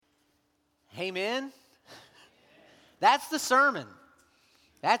Amen? That's the sermon.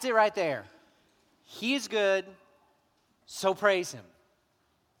 That's it right there. He is good, so praise him.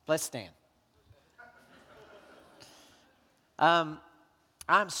 Let's stand.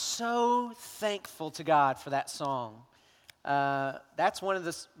 I'm so thankful to God for that song. That's one of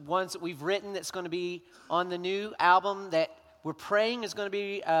the ones that we've written that's going to be on the new album that we're praying is going to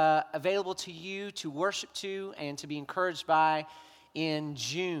be available to you to worship to and to be encouraged by in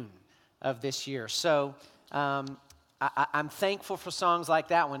June of this year. So I'm thankful for songs like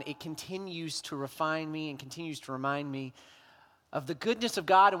that one. It continues to refine me and continues to remind me of the goodness of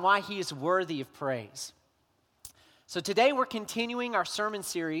God and why he is worthy of praise. So today we're continuing our sermon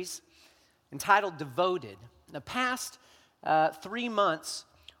series entitled Devoted. In the past 3 months,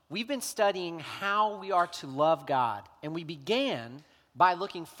 we've been studying how we are to love God. And we began by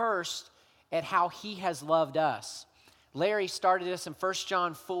looking first at how he has loved us. Larry started us in 1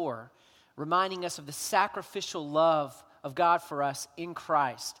 John 4, reminding us of the sacrificial love of God for us in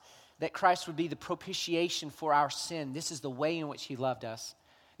Christ, that Christ would be the propitiation for our sin. This is the way in which he loved us.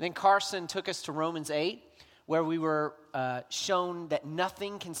 And then Carson took us to Romans 8, where we were shown that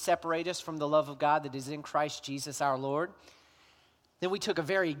nothing can separate us from the love of God that is in Christ Jesus our Lord. Then we took a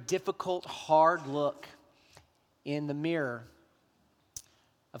very difficult, hard look in the mirror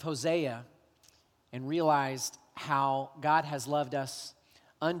of Hosea and realized how God has loved us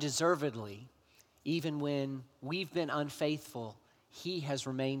undeservedly. Even when we've been unfaithful, he has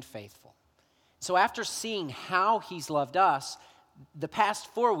remained faithful. So after seeing how he's loved us, the past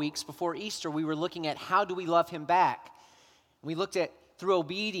 4 weeks before Easter, we were looking at how do we love him back. We looked at through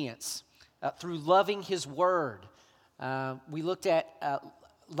obedience, through loving his word. We looked at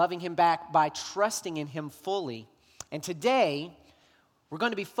loving him back by trusting in him fully. And today, we're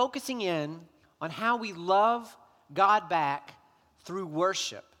going to be focusing in on how we love God back through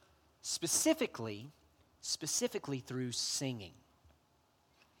worship, specifically through singing.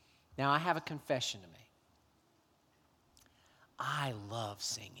 Now, I have a confession to make. I love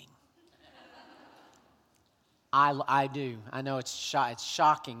singing. I do. I know it's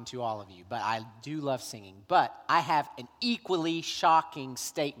shocking to all of you, but I do love singing. But I have an equally shocking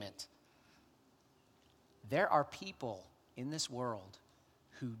statement. There are people in this world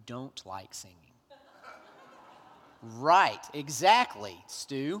who don't like singing. Right, exactly,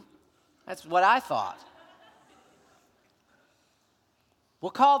 Stu. That's what I thought.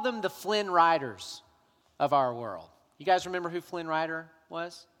 We'll call them the Flynn Riders of our world. You guys remember who Flynn Rider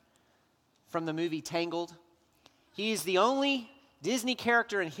was? From the movie Tangled? He is the only Disney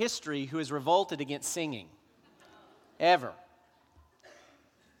character in history who has revolted against singing. Ever.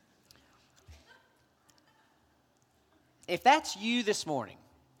 If that's you this morning,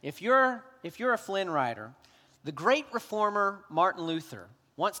 if you're a Flynn Rider, the great reformer Martin Luther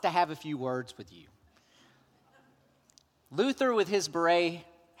wants to have a few words with you. Luther, with his beret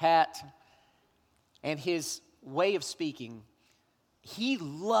hat and his way of speaking, he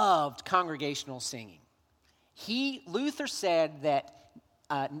loved congregational singing. Luther said that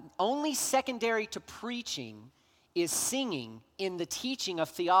only secondary to preaching is singing in the teaching of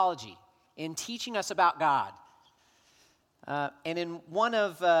theology, in teaching us about God. And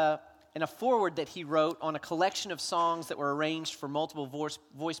in a foreword that he wrote on a collection of songs that were arranged for multiple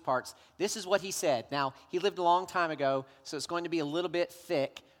voice parts, this is what he said. Now, he lived a long time ago, so it's going to be a little bit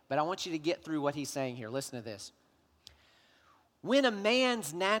thick, but I want you to get through what he's saying here. Listen to this. When a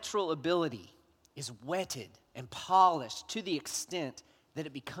man's natural ability is whetted and polished to the extent that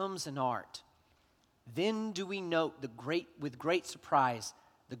it becomes an art, then do we note with great surprise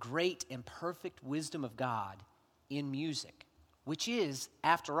the great and perfect wisdom of God in music, which is,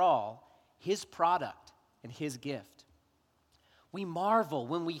 after all, his product and his gift. We marvel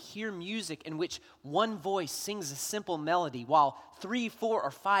when we hear music in which one voice sings a simple melody while 3, 4,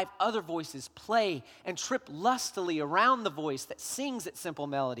 or 5 other voices play and trip lustily around the voice that sings that simple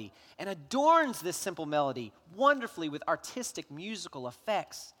melody and adorns this simple melody wonderfully with artistic musical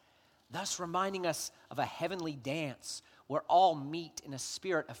effects, thus reminding us of a heavenly dance where all meet in a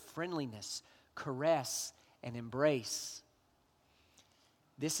spirit of friendliness, caress, and embrace.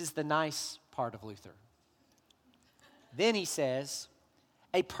 This is the nice part of Luther. Then he says,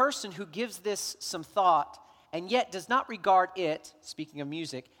 a person who gives this some thought and yet does not regard it, speaking of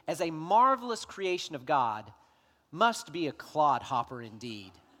music, as a marvelous creation of God, must be a clodhopper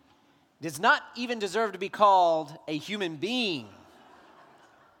indeed. Does not even deserve to be called a human being.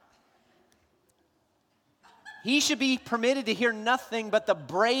 He should be permitted to hear nothing but the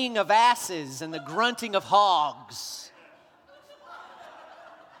braying of asses and the grunting of hogs.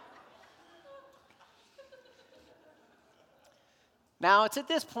 Now, it's at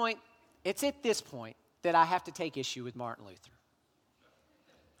this point It's at this point that I have to take issue with Martin Luther.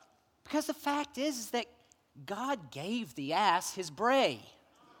 Because the fact is that God gave the ass his bray,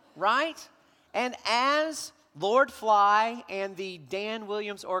 right? And as Lord Fly and the Dan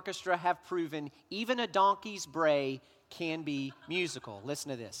Williams Orchestra have proven, even a donkey's bray can be musical.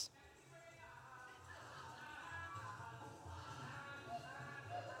 Listen to this.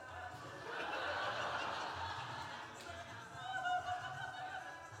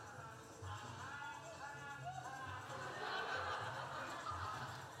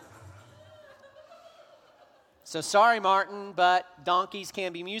 So sorry, Martin, but donkeys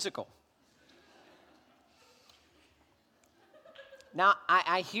can be musical. Now,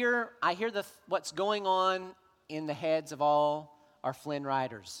 I hear what's going on in the heads of all our Flynn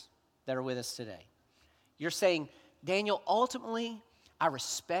riders that are with us today. You're saying, Daniel, ultimately, I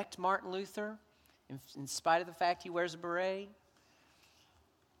respect Martin Luther in spite of the fact he wears a beret,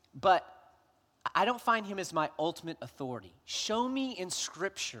 but I don't find him as my ultimate authority. Show me in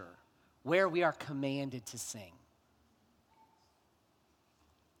Scripture where we are commanded to sing.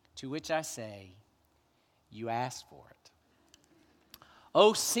 To which I say, you asked for it.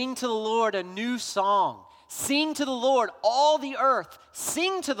 Oh, sing to the Lord a new song. Sing to the Lord, all the earth.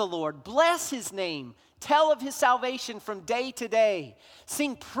 Sing to the Lord, bless his name. Tell of his salvation from day to day.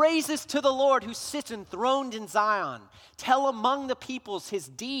 Sing praises to the Lord who sits enthroned in Zion. Tell among the peoples his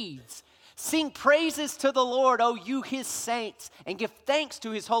deeds. Sing praises to the Lord, O you his saints, and give thanks to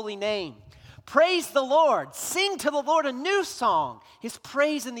his holy name. Praise the Lord. Sing to the Lord a new song, his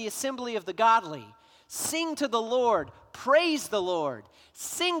praise in the assembly of the godly. Sing to the Lord, praise the Lord.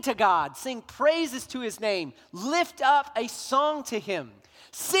 Sing to God, sing praises to his name. Lift up a song to him.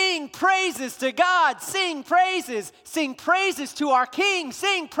 Sing praises to God, sing praises to our King,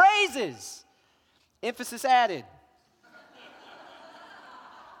 sing praises. Emphasis added.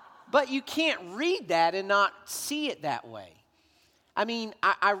 But you can't read that and not see it that way. I mean,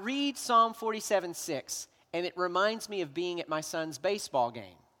 I read Psalm 47:6, and it reminds me of being at my son's baseball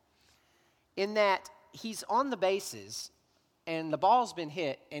game. In that he's on the bases, and the ball's been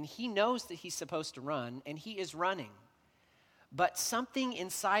hit, and he knows that he's supposed to run, and he is running. But something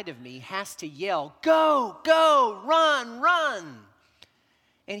inside of me has to yell, go, go, run, run.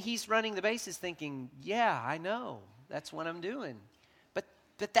 And he's running the bases thinking, yeah, I know, that's what I'm doing. But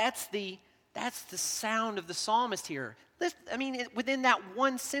that's the sound of the psalmist here. I mean, within that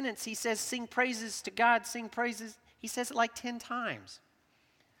one sentence, he says, sing praises to God, sing praises. He says it like 10 times.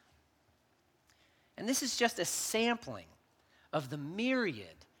 And this is just a sampling of the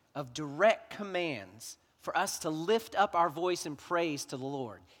myriad of direct commands for us to lift up our voice in praise to the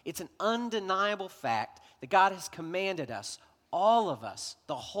Lord. It's an undeniable fact that God has commanded us, all of us,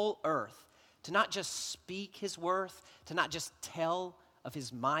 the whole earth, to not just speak his worth, to not just tell of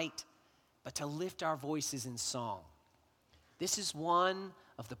his might, but to lift our voices in song. This is one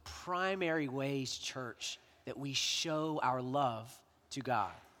of the primary ways, church, that we show our love to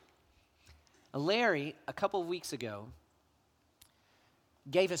God. Larry, a couple of weeks ago,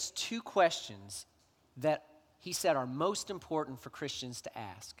 gave us 2 questions that he said are most important for Christians to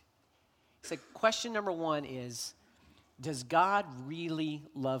ask. He said, question number 1 is, does God really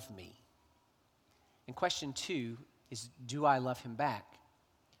love me? And question 2 is, do I love him back?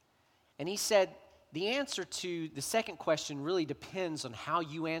 And he said, the answer to the second question really depends on how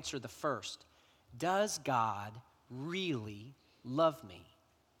you answer the first. Does God really love me?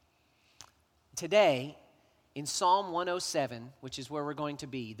 Today, in Psalm 107, which is where we're going to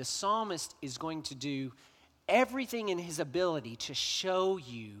be, the psalmist is going to do everything in his ability to show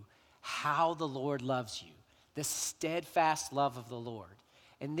you how the Lord loves you, the steadfast love of the Lord.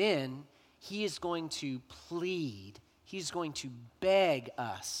 And then he is going to plead, he's going to beg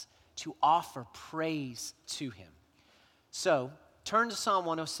us to offer praise to him. So, turn to Psalm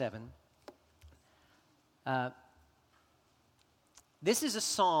 107. This is a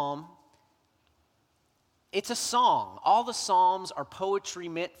psalm. It's a song. All the psalms are poetry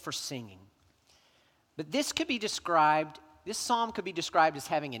meant for singing. But this psalm could be described as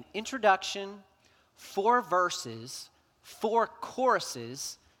having an introduction, 4 verses, 4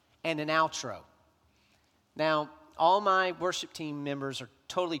 choruses, and an outro. Now, all my worship team members are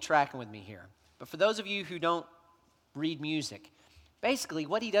totally tracking with me here. But for those of you who don't read music, basically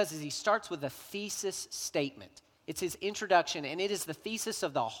what he does is he starts with a thesis statement. It's his introduction, and it is the thesis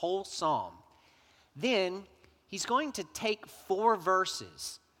of the whole psalm. Then he's going to take 4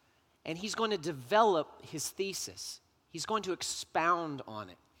 verses, and he's going to develop his thesis. He's going to expound on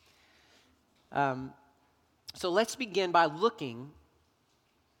it. So let's begin by looking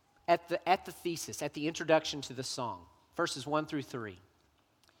at the thesis, at the introduction to the song, verses 1 through 3.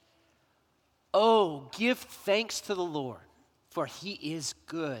 Oh, give thanks to the Lord, for he is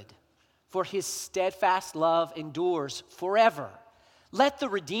good, for his steadfast love endures forever. Let the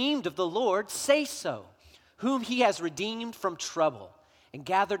redeemed of the Lord say so, whom he has redeemed from trouble and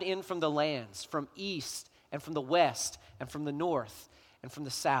gathered in from the lands, from east and from the west and from the north and from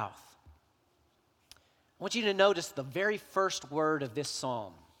the south. I want you to notice the very first word of this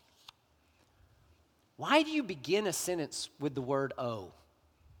psalm. Why do you begin a sentence with the word "oh"?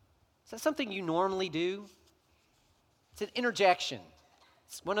 Is that something you normally do? It's an interjection.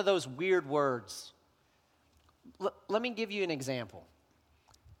 It's one of those weird words. Let me give you an example.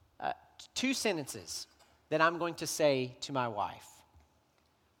 Two sentences that I'm going to say to my wife.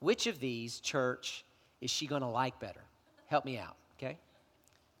 Which of these, church, is she going to like better? Help me out, okay?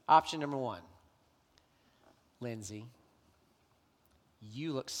 Option number one. Lindsay,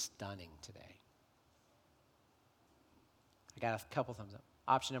 you look stunning today. I got a couple thumbs up.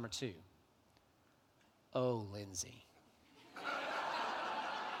 Option number two. Oh, Lindsay.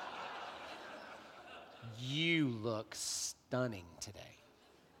 You look stunning today.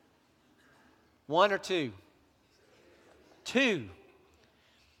 One or two? Two.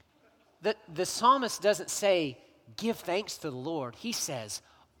 The psalmist doesn't say, give thanks to the Lord. He says,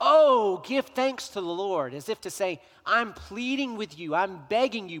 oh, give thanks to the Lord, as if to say, I'm pleading with you, I'm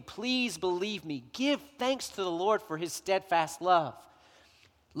begging you, please believe me. Give thanks to the Lord for his steadfast love.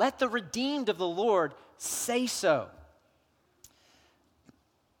 Let the redeemed of the Lord say so.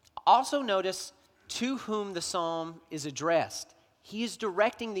 Also notice to whom the psalm is addressed. He is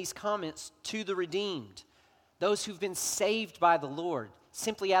directing these comments to the redeemed, those who've been saved by the Lord,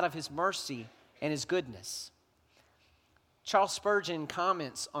 simply out of his mercy and his goodness. Charles Spurgeon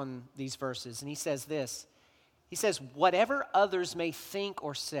comments on these verses, and he says this. He says, whatever others may think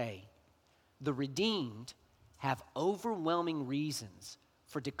or say, the redeemed have overwhelming reasons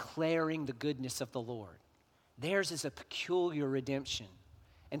for declaring the goodness of the Lord. Theirs is a peculiar redemption,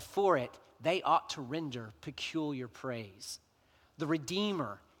 and for it they ought to render peculiar praise. The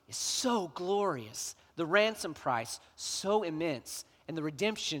Redeemer is so glorious, the ransom price so immense, and the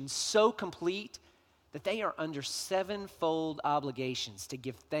redemption so complete that they are under sevenfold obligations to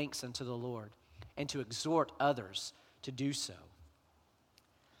give thanks unto the Lord and to exhort others to do so.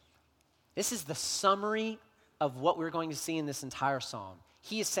 This is the summary of what we're going to see in this entire psalm.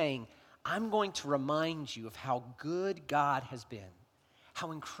 He is saying, I'm going to remind you of how good God has been,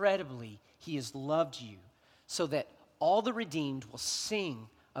 how incredibly he has loved you, so that all the redeemed will sing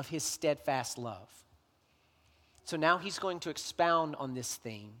of his steadfast love. So now he's going to expound on this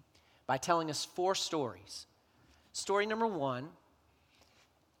theme by telling us 4 stories. Story number 1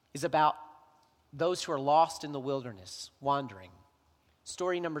 is about those who are lost in the wilderness, wandering.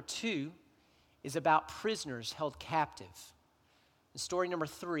 Story number 2 is about prisoners held captive. And story number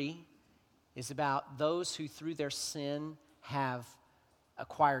 3 is about those who through their sin have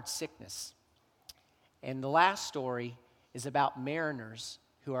acquired sickness. And the last story is about mariners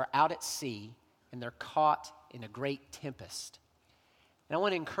who are out at sea and they're caught in a great tempest. And I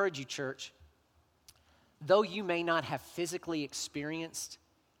want to encourage you, church, though you may not have physically experienced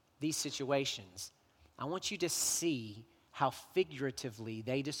these situations, I want you to see how figuratively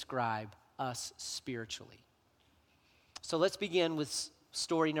they describe us spiritually. So let's begin with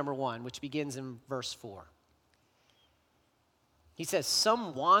story number 1, which begins in verse 4. He says,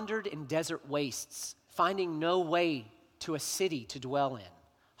 some wandered in desert wastes, finding no way to a city to dwell in.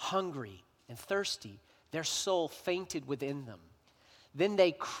 Hungry and thirsty, their soul fainted within them. Then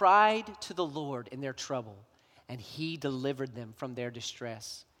they cried to the Lord in their trouble, and he delivered them from their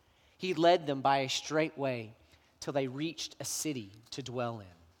distress. He led them by a straight way till they reached a city to dwell in.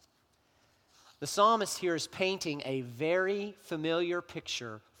 The psalmist here is painting a very familiar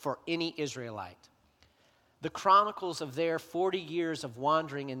picture for any Israelite. The chronicles of their 40 years of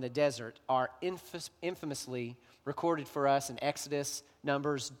wandering in the desert are infamously recorded for us in Exodus,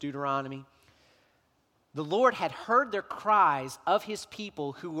 Numbers, Deuteronomy. The Lord had heard their cries of his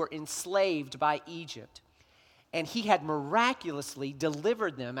people who were enslaved by Egypt, and he had miraculously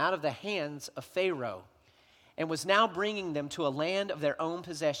delivered them out of the hands of Pharaoh and was now bringing them to a land of their own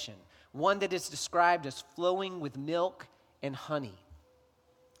possession, one that is described as flowing with milk and honey.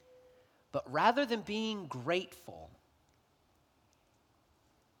 But rather than being grateful,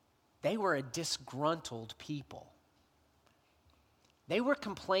 they were a disgruntled people. They were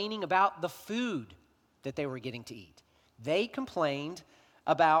complaining about the food that they were getting to eat. They complained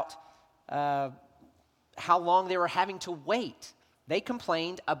about how long they were having to wait. They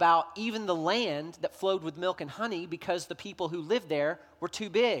complained about even the land that flowed with milk and honey because the people who lived there were too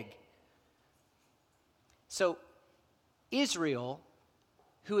big. So Israel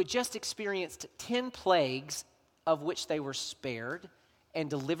who had just experienced 10 plagues of which they were spared and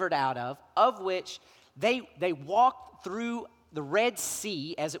delivered out of which they walked through the Red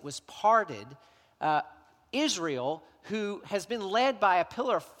Sea as it was parted. Israel, who has been led by a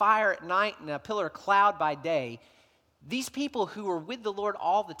pillar of fire at night and a pillar of cloud by day, these people who were with the Lord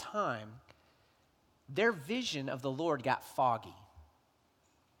all the time, their vision of the Lord got foggy.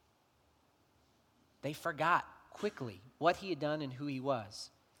 They forgot quickly what he had done and who he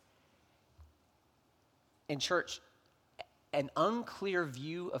was. In church, an unclear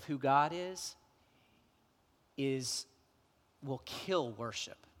view of who God will kill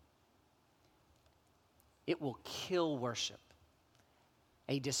worship. It will kill worship.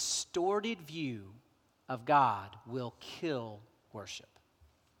 A distorted view of God will kill worship.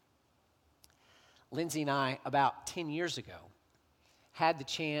 Lindsay and I, about 10 years ago, had the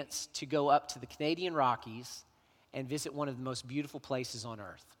chance to go up to the Canadian Rockies and visit one of the most beautiful places on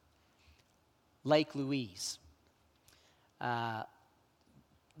earth, Lake Louise. The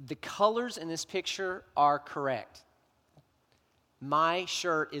colors in this picture are correct. My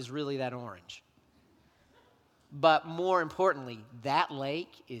shirt is really that orange. But more importantly, that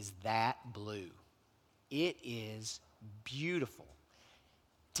lake is that blue. It is beautiful.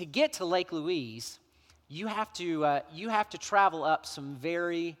 To get to Lake Louise, you have to travel up some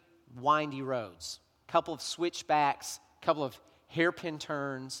very windy roads, a couple of switchbacks, a couple of hairpin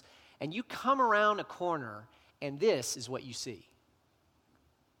turns, and you come around a corner, and this is what you see.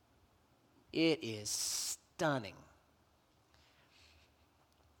 It is stunning.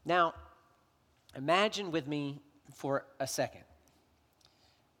 Now, imagine with me for a second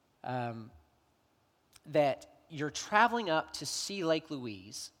that you're traveling up to see Lake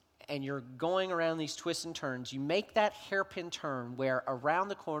Louise, and you're going around these twists and turns. You make that hairpin turn where around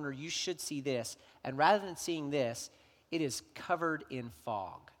the corner you should see this, and rather than seeing this, it is covered in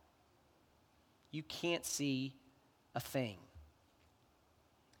fog. You can't see a thing.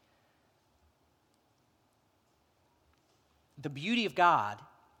 The beauty of God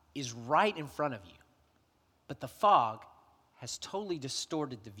is right in front of you, but the fog has totally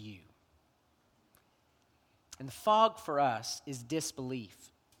distorted the view. And the fog for us is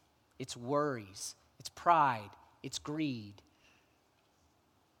disbelief. It's worries, it's pride, it's greed.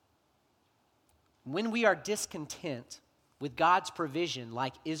 When we are discontent with God's provision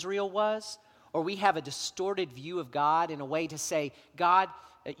like Israel was, or we have a distorted view of God in a way to say, God,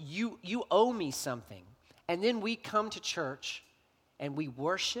 you owe me something, and then we come to church and we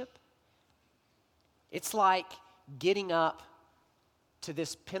worship, it's like getting up to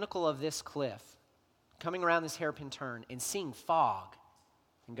this pinnacle of this cliff, coming around this hairpin turn and seeing fog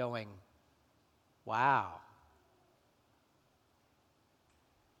and going, wow.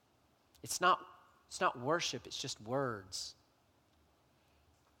 It's not worship, it's just words.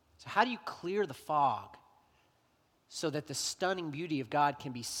 So how do you clear the fog so that the stunning beauty of God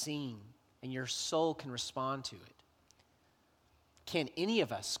can be seen and your soul can respond to it? Can any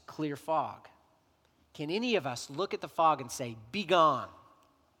of us clear fog? Can any of us look at the fog and say, be gone?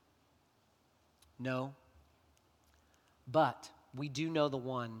 No. But we do know the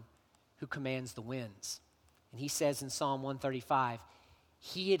one who commands the winds. And he says in Psalm 135,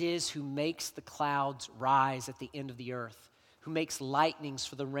 he it is who makes the clouds rise at the end of the earth, who makes lightnings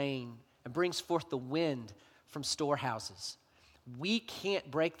for the rain and brings forth the wind from storehouses. We can't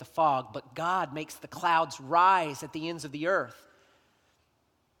break the fog, but God makes the clouds rise at the ends of the earth.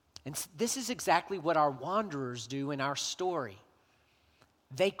 And this is exactly what our wanderers do in our story.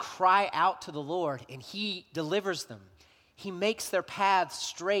 They cry out to the Lord, and he delivers them. He makes their paths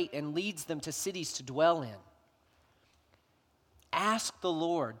straight and leads them to cities to dwell in. Ask the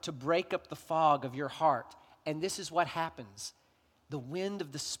Lord to break up the fog of your heart, and this is what happens. The wind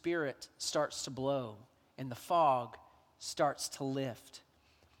of the Spirit starts to blow, and the fog starts to lift.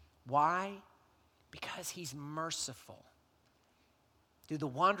 Why? Because he's merciful. Do the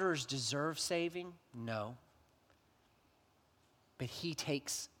wanderers deserve saving? No. But he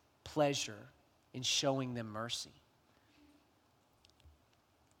takes pleasure in showing them mercy.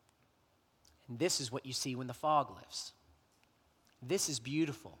 And this is what you see when the fog lifts. This is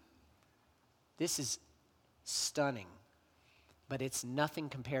beautiful. This is stunning. But it's nothing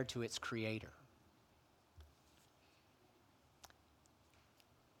compared to its creator.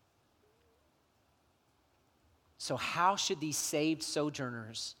 So how should these saved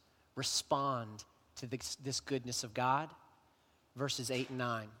sojourners respond to this goodness of God? Verses 8 and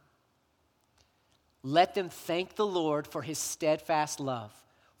 9. Let them thank the Lord for his steadfast love,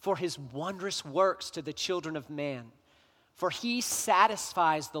 for his wondrous works to the children of man. For he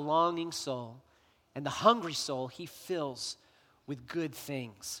satisfies the longing soul, and the hungry soul he fills with good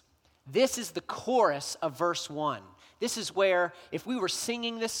things. This is the chorus of verse 1. This is where, if we were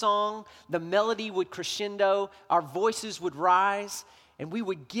singing this song, the melody would crescendo, our voices would rise, and we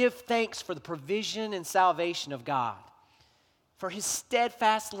would give thanks for the provision and salvation of God, for his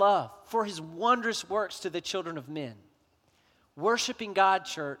steadfast love, for his wondrous works to the children of men. Worshiping God,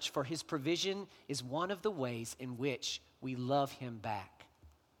 church, for his provision is one of the ways in which we love him back.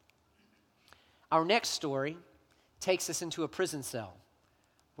 Our next story takes us into a prison cell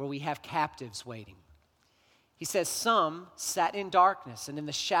where we have captives waiting. He says, some sat in darkness and in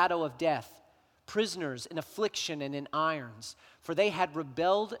the shadow of death, prisoners in affliction and in irons, for they had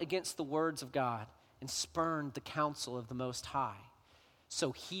rebelled against the words of God and spurned the counsel of the Most High.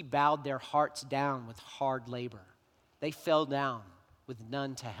 So he bowed their hearts down with hard labor. They fell down with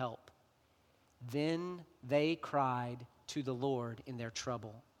none to help. Then they cried to the Lord in their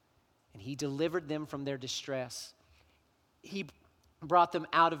trouble, and he delivered them from their distress. He brought them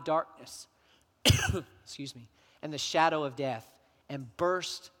out of darkness, and the shadow of death, and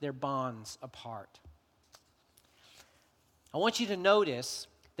burst their bonds apart. I want you to notice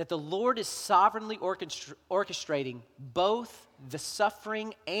that the Lord is sovereignly orchestrating both the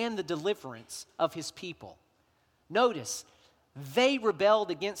suffering and the deliverance of his people. Notice, they rebelled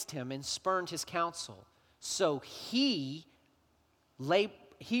against him and spurned his counsel, so he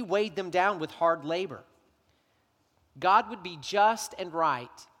weighed them down with hard labor. God would be just and right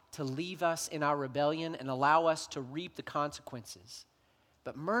to leave us in our rebellion and allow us to reap the consequences.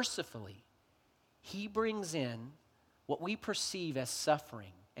 But mercifully, he brings in what we perceive as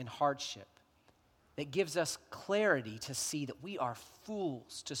suffering and hardship that gives us clarity to see that we are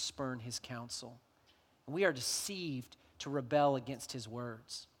fools to spurn his counsel. We are deceived to rebel against his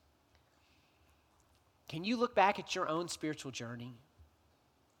words. Can you look back at your own spiritual journey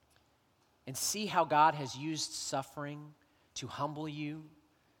and see how God has used suffering to humble you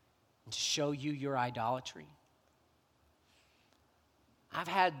and to show you your idolatry? I've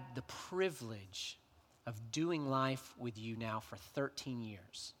had the privilege of doing life with you now for 13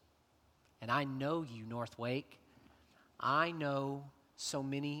 years. And I know you, North Wake. I know so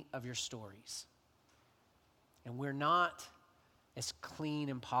many of your stories. And we're not as clean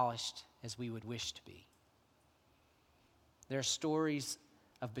and polished as we would wish to be. There are stories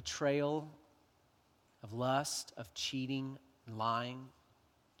of betrayal, of lust, of cheating and lying.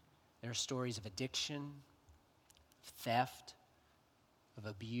 There are stories of addiction, of theft, of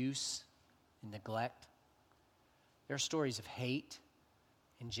abuse and neglect. There are stories of hate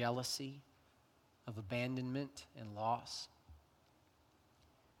and jealousy, of abandonment and loss.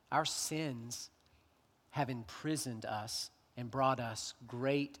 Our sins have imprisoned us and brought us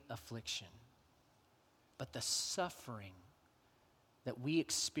great affliction. But the suffering that we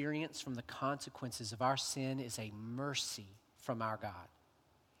experience from the consequences of our sin is a mercy from our God.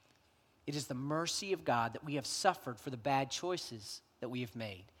 It is the mercy of God that we have suffered for the bad choices that we have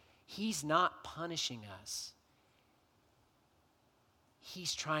made. He's not punishing us.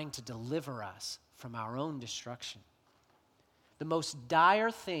 He's trying to deliver us from our own destruction. The most dire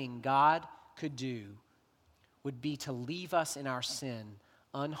thing God could do would be to leave us in our sin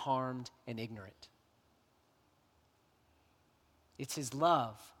unharmed and ignorant. It's his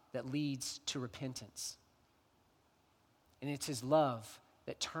love that leads to repentance. And it's his love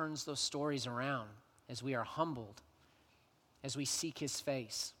that turns those stories around as we are humbled, as we seek his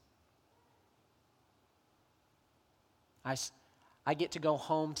face. I get to go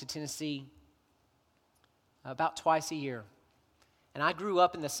home to Tennessee about twice a year. And I grew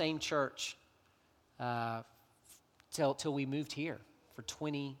up in the same church till we moved here for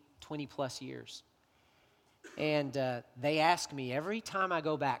 20 plus years. And they ask me, every time I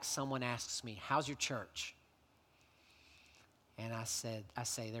go back, someone asks me, how's your church? And I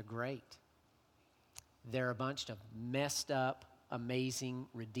say, they're great. They're a bunch of messed up, amazing,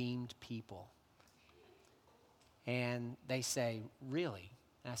 redeemed people. And they say, really?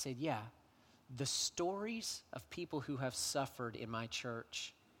 And I said, yeah. The stories of people who have suffered in my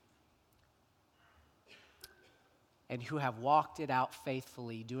church and who have walked it out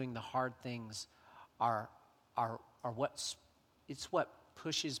faithfully, doing the hard things, are what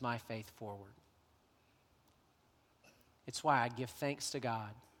pushes my faith forward. It's why I give thanks to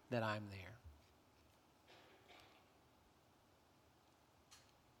God that I'm there.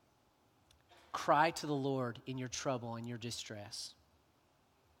 Cry to the Lord in your trouble and your distress.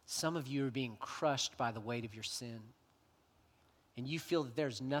 Some of you are being crushed by the weight of your sin, and you feel that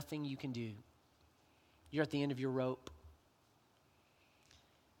there's nothing you can do. You're at the end of your rope.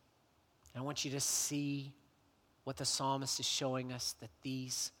 And I want you to see what the psalmist is showing us, that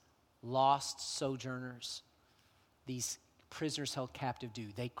these lost sojourners, these prisoners held captive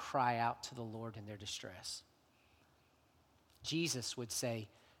do. They cry out to the Lord in their distress. Jesus would say,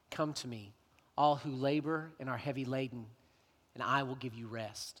 "Come to me, all who labor and are heavy laden, and I will give you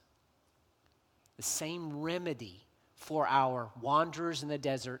rest." The same remedy for our wanderers in the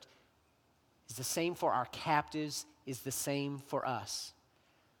desert is the same for our captives, is the same for us.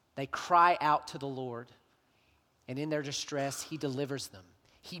 They cry out to the Lord, and in their distress, he delivers them.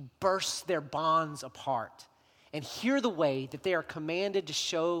 He bursts their bonds apart. And hear the way that they are commanded to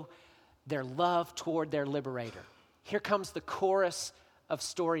show their love toward their liberator. Here comes the chorus of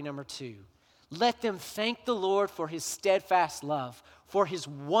story number 2. Let them thank the Lord for his steadfast love, for his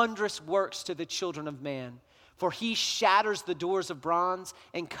wondrous works to the children of man. For he shatters the doors of bronze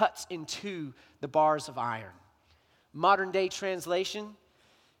and cuts in two the bars of iron. Modern day translation,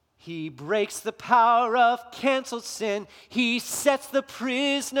 he breaks the power of canceled sin. He sets the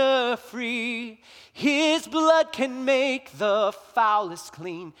prisoner free. His blood can make the foulest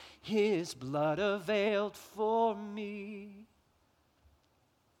clean. His blood availed for me.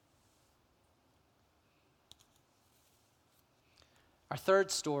 Our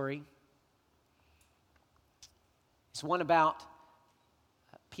third story is one about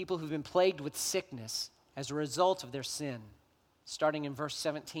people who've been plagued with sickness as a result of their sin. Starting in verse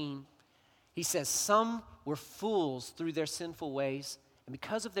 17, he says, "Some were fools through their sinful ways, and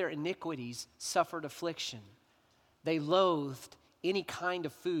because of their iniquities suffered affliction. They loathed any kind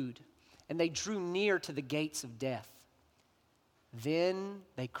of food, and they drew near to the gates of death. Then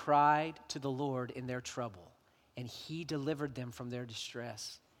they cried to the Lord in their trouble, and he delivered them from their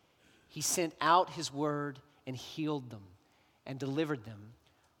distress. He sent out his word and healed them and delivered them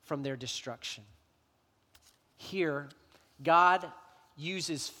from their destruction." Here, God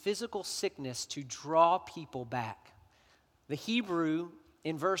uses physical sickness to draw people back. The Hebrew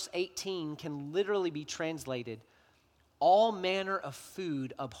in verse 18 can literally be translated, "All manner of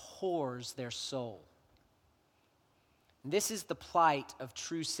food abhors their soul." And this is the plight of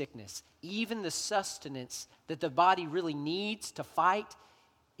true sickness. Even the sustenance that the body really needs to fight,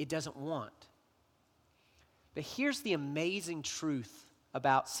 it doesn't want. But here's the amazing truth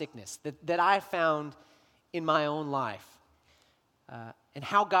about sickness that I found in my own life. And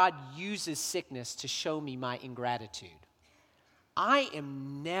how God uses sickness to show me my ingratitude. I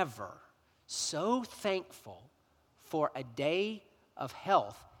am never so thankful for a day of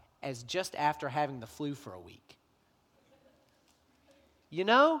health as just after having the flu for a week. You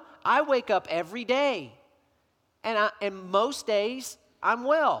know, I wake up every day, and most days I'm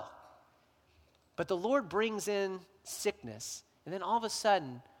well. But the Lord brings in sickness, and then all of a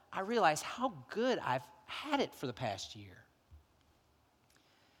sudden, I realize how good I've had it for the past year.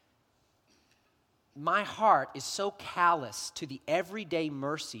 My heart is so callous to the everyday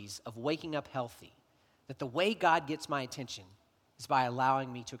mercies of waking up healthy that the way God gets my attention is by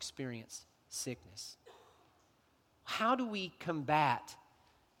allowing me to experience sickness. How do we combat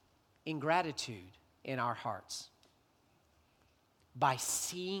ingratitude in our hearts? By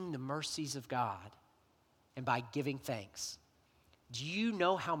seeing the mercies of God and by giving thanks. Do you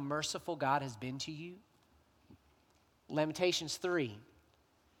know how merciful God has been to you? Lamentations 3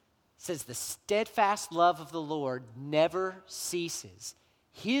 says, "The steadfast love of the Lord never ceases.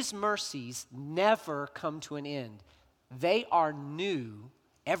 His mercies never come to an end. They are new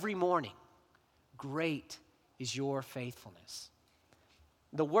every morning. Great is your faithfulness."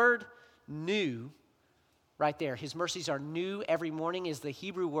 The word new, right there, his mercies are new every morning, is the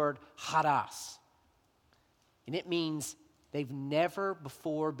Hebrew word hadas. And it means they've never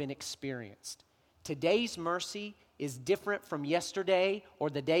before been experienced. Today's mercy is different from yesterday or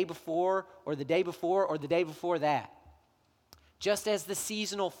the day before or the day before or the day before that. Just as the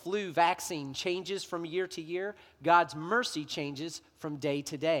seasonal flu vaccine changes from year to year, God's mercy changes from day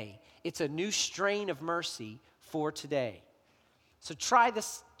to day. It's a new strain of mercy for today. So try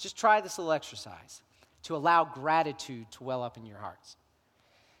this little exercise to allow gratitude to well up in your hearts.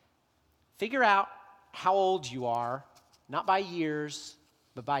 Figure out how old you are, not by years,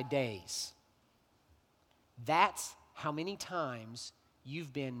 but by days. That's how many times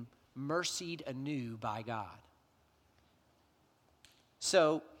you've been mercied anew by God.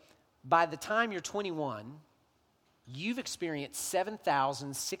 So, by the time you're 21, you've experienced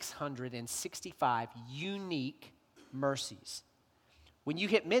 7,665 unique mercies. When you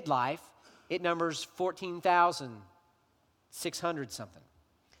hit midlife, it numbers 14,600 something.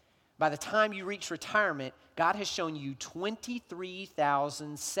 By the time you reach retirement, God has shown you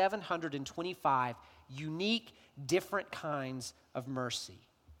 23,725 unique, different kinds of mercy.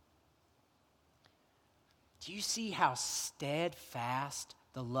 Do you see how steadfast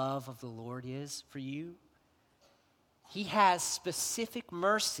the love of the Lord is for you? He has specific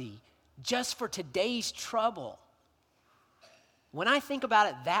mercy just for today's trouble. When I think about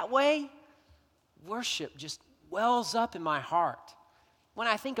it that way, worship just wells up in my heart. When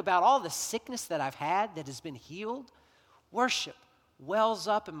I think about all the sickness that I've had that has been healed, worship wells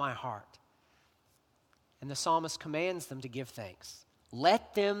up in my heart. And the psalmist commands them to give thanks.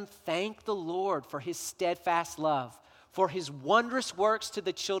 Let them thank the Lord for his steadfast love, for his wondrous works to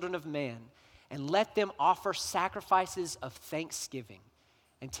the children of man, and let them offer sacrifices of thanksgiving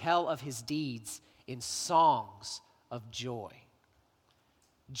and tell of his deeds in songs of joy.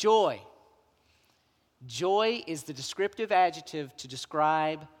 Joy. Joy is the descriptive adjective to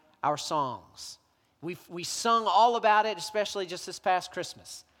describe our songs. We sung all about it, especially just this past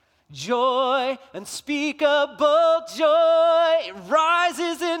Christmas. Joy, unspeakable joy, it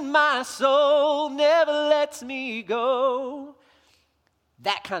rises in my soul, never lets me go.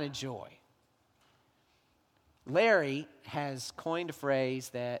 That kind of joy. Larry has coined a phrase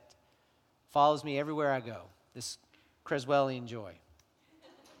that follows me everywhere I go, this Creswellian joy.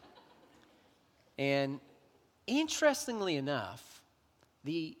 And interestingly enough,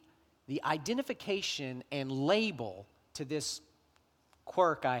 the identification and label to this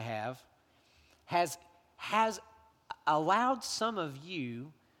quirk I have has allowed some of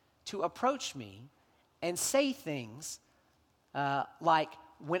you to approach me and say things like,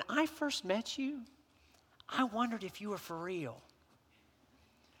 when I first met you, I wondered if you were for real.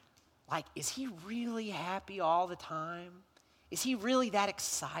 Like, is he really happy all the time? Is he really that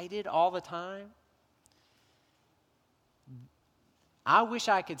excited all the time? I wish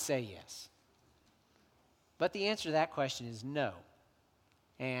I could say yes. But the answer to that question is no.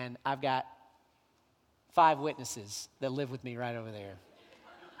 And I've got 5 witnesses that live with me right over there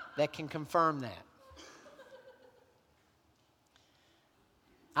that can confirm that.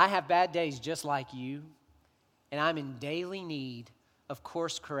 I have bad days just like you, and I'm in daily need of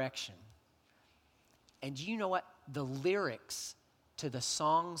course correction. And do you know what? The lyrics to the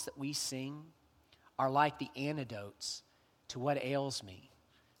songs that we sing are like the antidotes to what ails me,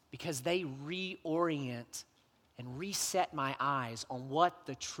 because they reorient and reset my eyes on what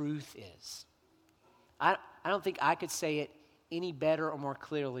the truth is. I don't think I could say it any better or more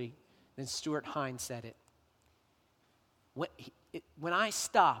clearly than Stuart Hines said it. When I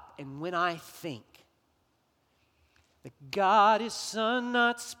stop and when I think that God, his Son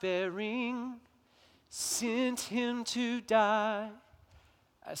not sparing, sent him to die,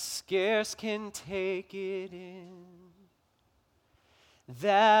 I scarce can take it in.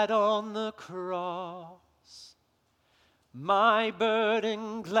 That on the cross, my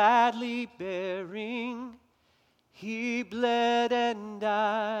burden gladly bearing, he bled and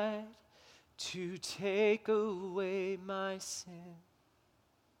died to take away my sin.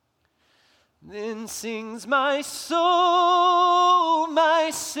 Then sings my soul, my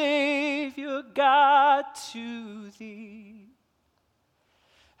Savior God, to thee.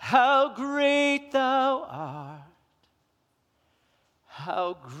 How great thou art,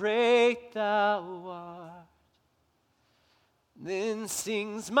 how great thou art. Then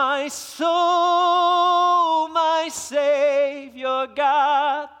sings my soul, my Savior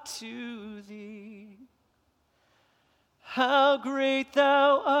God, to thee. How great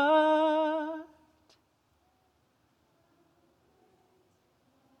thou art.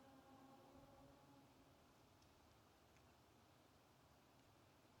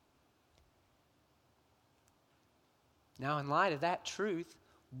 Now, in light of that truth,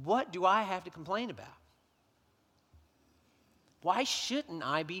 what do I have to complain about? Why shouldn't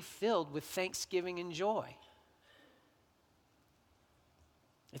I be filled with thanksgiving and joy?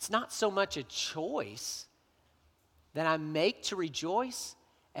 It's not so much a choice that I make to rejoice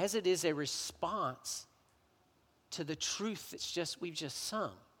as it is a response to the truth we've just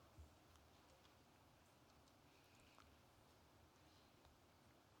sung.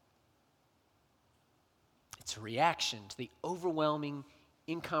 It's a reaction to the overwhelming,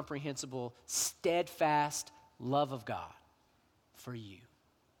 incomprehensible, steadfast love of God for you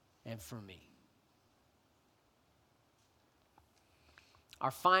and for me.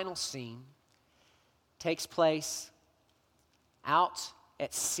 Our final scene takes place out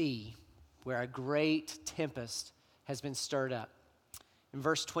at sea where a great tempest has been stirred up. In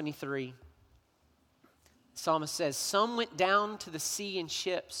verse 23, the psalmist says, "Some went down to the sea in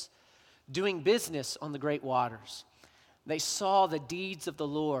ships, doing business on the great waters. They saw the deeds of the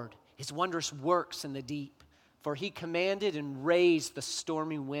Lord, his wondrous works in the deep. For he commanded and raised the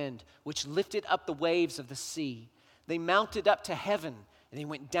stormy wind, which lifted up the waves of the sea. They mounted up to heaven, and they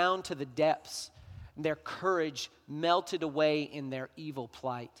went down to the depths. And their courage melted away in their evil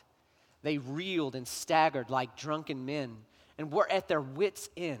plight. They reeled and staggered like drunken men and were at their wits'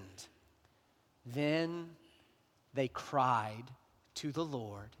 end. Then they cried to the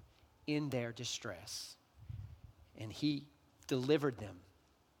Lord in their distress, and he delivered them.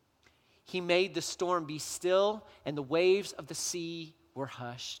 He made the storm be still, and the waves of the sea were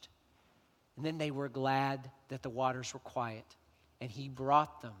hushed. And then they were glad that the waters were quiet, and he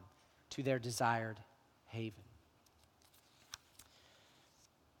brought them to their desired haven.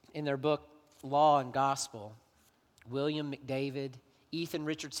 In their book, Law and Gospel, William McDavid, Ethan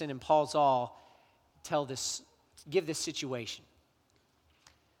Richardson, and Paul Zoll give this situation.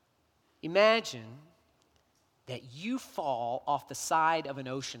 Imagine that you fall off the side of an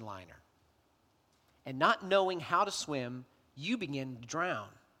ocean liner, and not knowing how to swim, you begin to drown.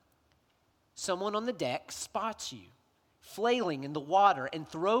 Someone on the deck spots you, flailing in the water, and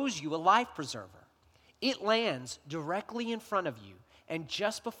throws you a life preserver. It lands directly in front of you, and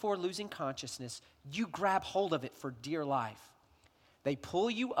just before losing consciousness, you grab hold of it for dear life. They pull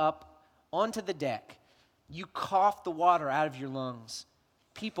you up onto the deck. You cough the water out of your lungs.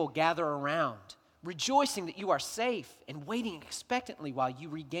 People gather around, rejoicing that you are safe and waiting expectantly while you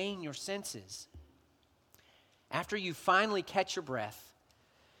regain your senses. After you finally catch your breath,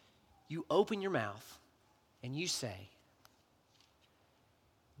 you open your mouth and you say,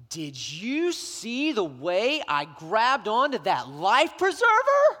 "Did you see the way I grabbed onto that life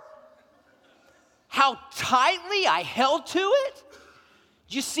preserver? How tightly I held to it?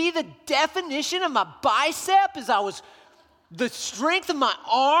 Did you see the definition of my bicep the strength of my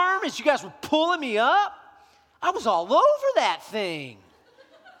arm as you guys were pulling me up? I was all over that thing."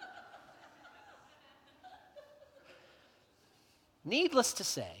 Needless to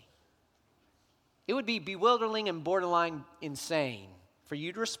say, it would be bewildering and borderline insane for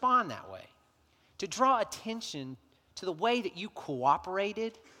you to respond that way, to draw attention to the way that you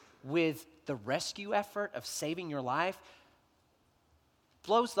cooperated with the rescue effort of saving your life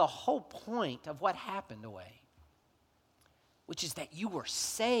blows the whole point of what happened away, which is that you were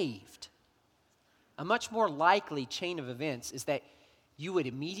saved. A much more likely chain of events is that you would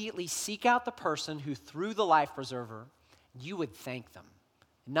immediately seek out the person who threw the life preserver. You would thank them,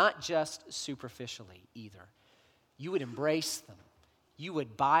 not just superficially either. You would embrace them. You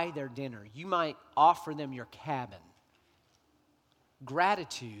would buy their dinner. You might offer them your cabin.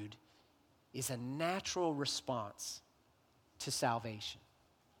 Gratitude is a natural response to salvation.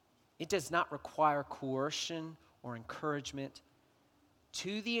 It does not require coercion or encouragement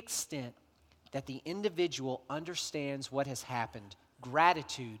to the extent that the individual understands what has happened.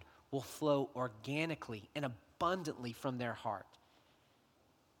 Gratitude will flow organically and abundantly from their heart.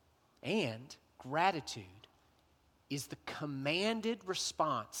 And gratitude is the commanded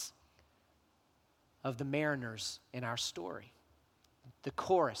response of the mariners in our story. The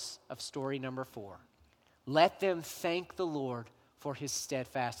chorus of story number 4. Let them thank the Lord for his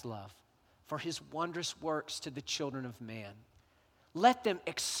steadfast love, for his wondrous works to the children of man. Let them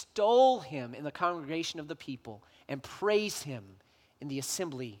extol him in the congregation of the people and praise him in the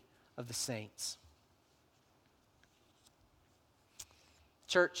assembly of the saints.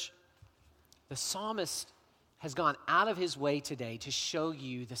 Church, the psalmist has gone out of his way today to show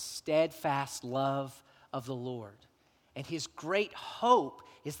you the steadfast love of the Lord. And his great hope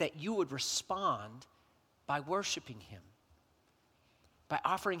is that you would respond by worshiping him, by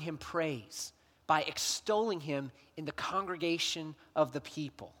offering him praise, by extolling him in the congregation of the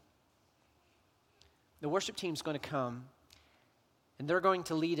people. The worship team's going to come, and they're going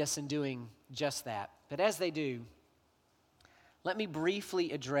to lead us in doing just that. But as they do, let me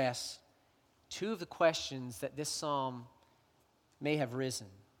briefly address 2 of the questions that this psalm may have risen.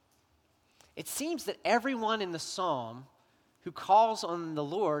 It seems that everyone in the psalm who calls on the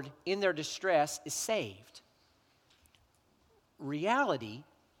Lord in their distress is saved. Reality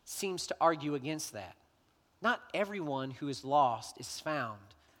seems to argue against that. Not everyone who is lost is found,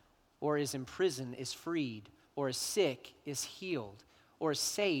 or is in prison is freed, or is sick is healed, or is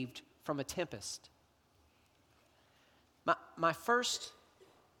saved from a tempest. My first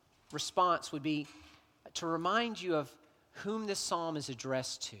response would be to remind you of whom this psalm is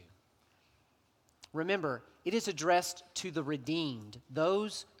addressed to. Remember, it is addressed to the redeemed,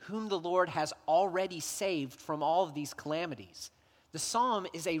 those whom the Lord has already saved from all of these calamities. The psalm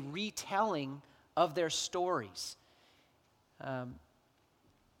is a retelling of their stories. But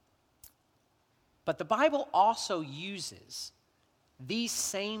the Bible also uses these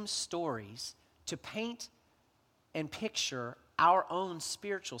same stories to paint and picture our own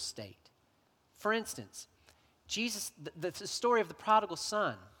spiritual state. For instance, the story of the prodigal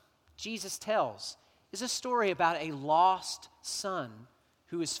son Jesus tells is a story about a lost son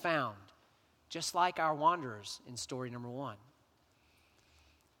who is found. just like our wanderers in story number 1.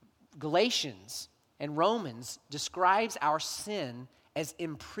 Galatians and Romans describes our sin as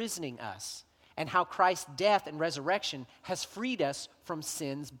imprisoning us, and how Christ's death and resurrection has freed us from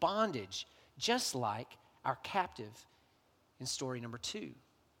sin's bondage, just like our captive in story number 2.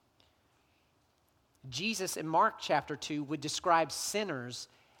 Jesus in Mark chapter 2 would describe sinners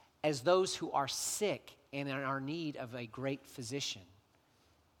as those who are sick and in our need of a great physician,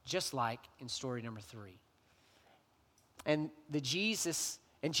 just like in story number 3. And Jesus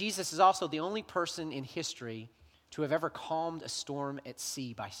is also the only person in history to have ever calmed a storm at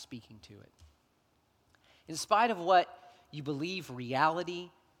sea by speaking to it. In spite of what you believe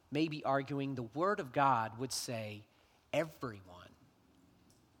reality may be arguing, the Word of God would say, everyone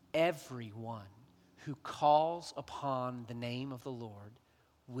who calls upon the name of the Lord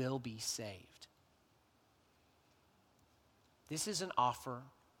will be saved. This is an offer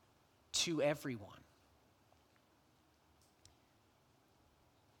to everyone.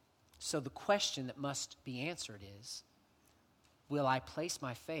 So the question that must be answered is, will I place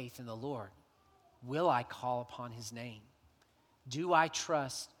my faith in the Lord? Will I call upon his name? Do I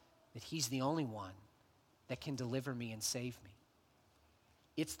trust that he's the only one that can deliver me and save me?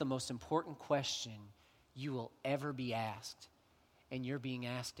 It's the most important question you will ever be asked, and you're being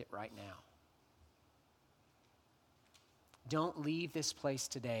asked it right now. Don't leave this place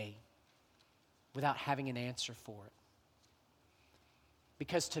today without having an answer for it.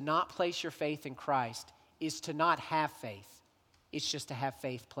 Because to not place your faith in Christ is to not have faith. It's just to have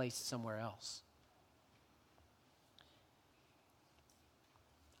faith placed somewhere else.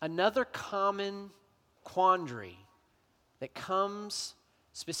 Another common quandary that comes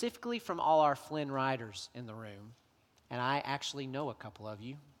specifically from all our Flynn riders in the room, and I actually know a couple of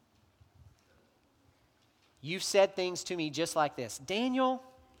you. You've said things to me just like this. Daniel,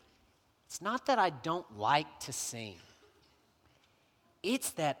 it's not that I don't like to sing.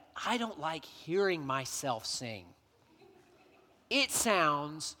 It's that I don't like hearing myself sing. It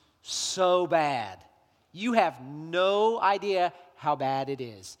sounds so bad. You have no idea how bad it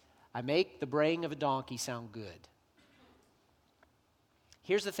is. I make the braying of a donkey sound good.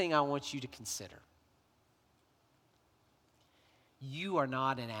 Here's the thing I want you to consider. You are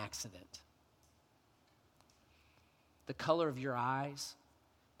not an accident. The color of your eyes,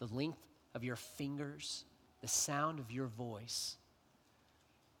 the length of your fingers, the sound of your voice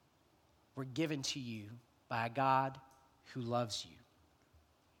were given to you by a God who loves you,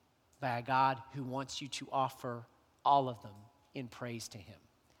 by a God who wants you to offer all of them in praise to him.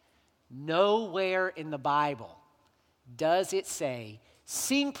 Nowhere in the Bible does it say,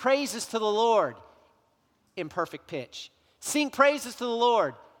 sing praises to the Lord in perfect pitch. Sing praises to the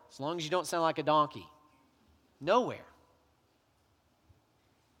Lord as long as you don't sound like a donkey. Nowhere.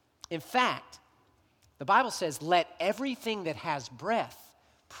 In fact, the Bible says, let everything that has breath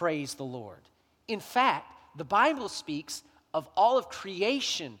praise the Lord. In fact, the Bible speaks of all of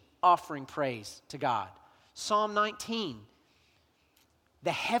creation offering praise to God. Psalm 19,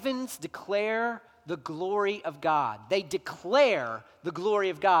 the heavens declare the glory of God. They declare the glory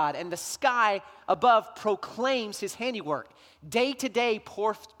of God, and the sky above proclaims his handiwork. Day to day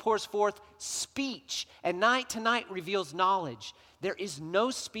pours forth speech, and night to night reveals knowledge. There is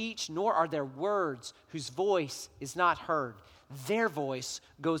no speech, nor are there words whose voice is not heard. Their voice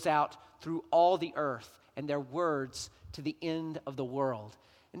goes out through all the earth, and their words to the end of the world.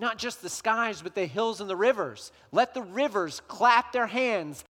 And not just the skies, but the hills and the rivers. Let the rivers clap their hands.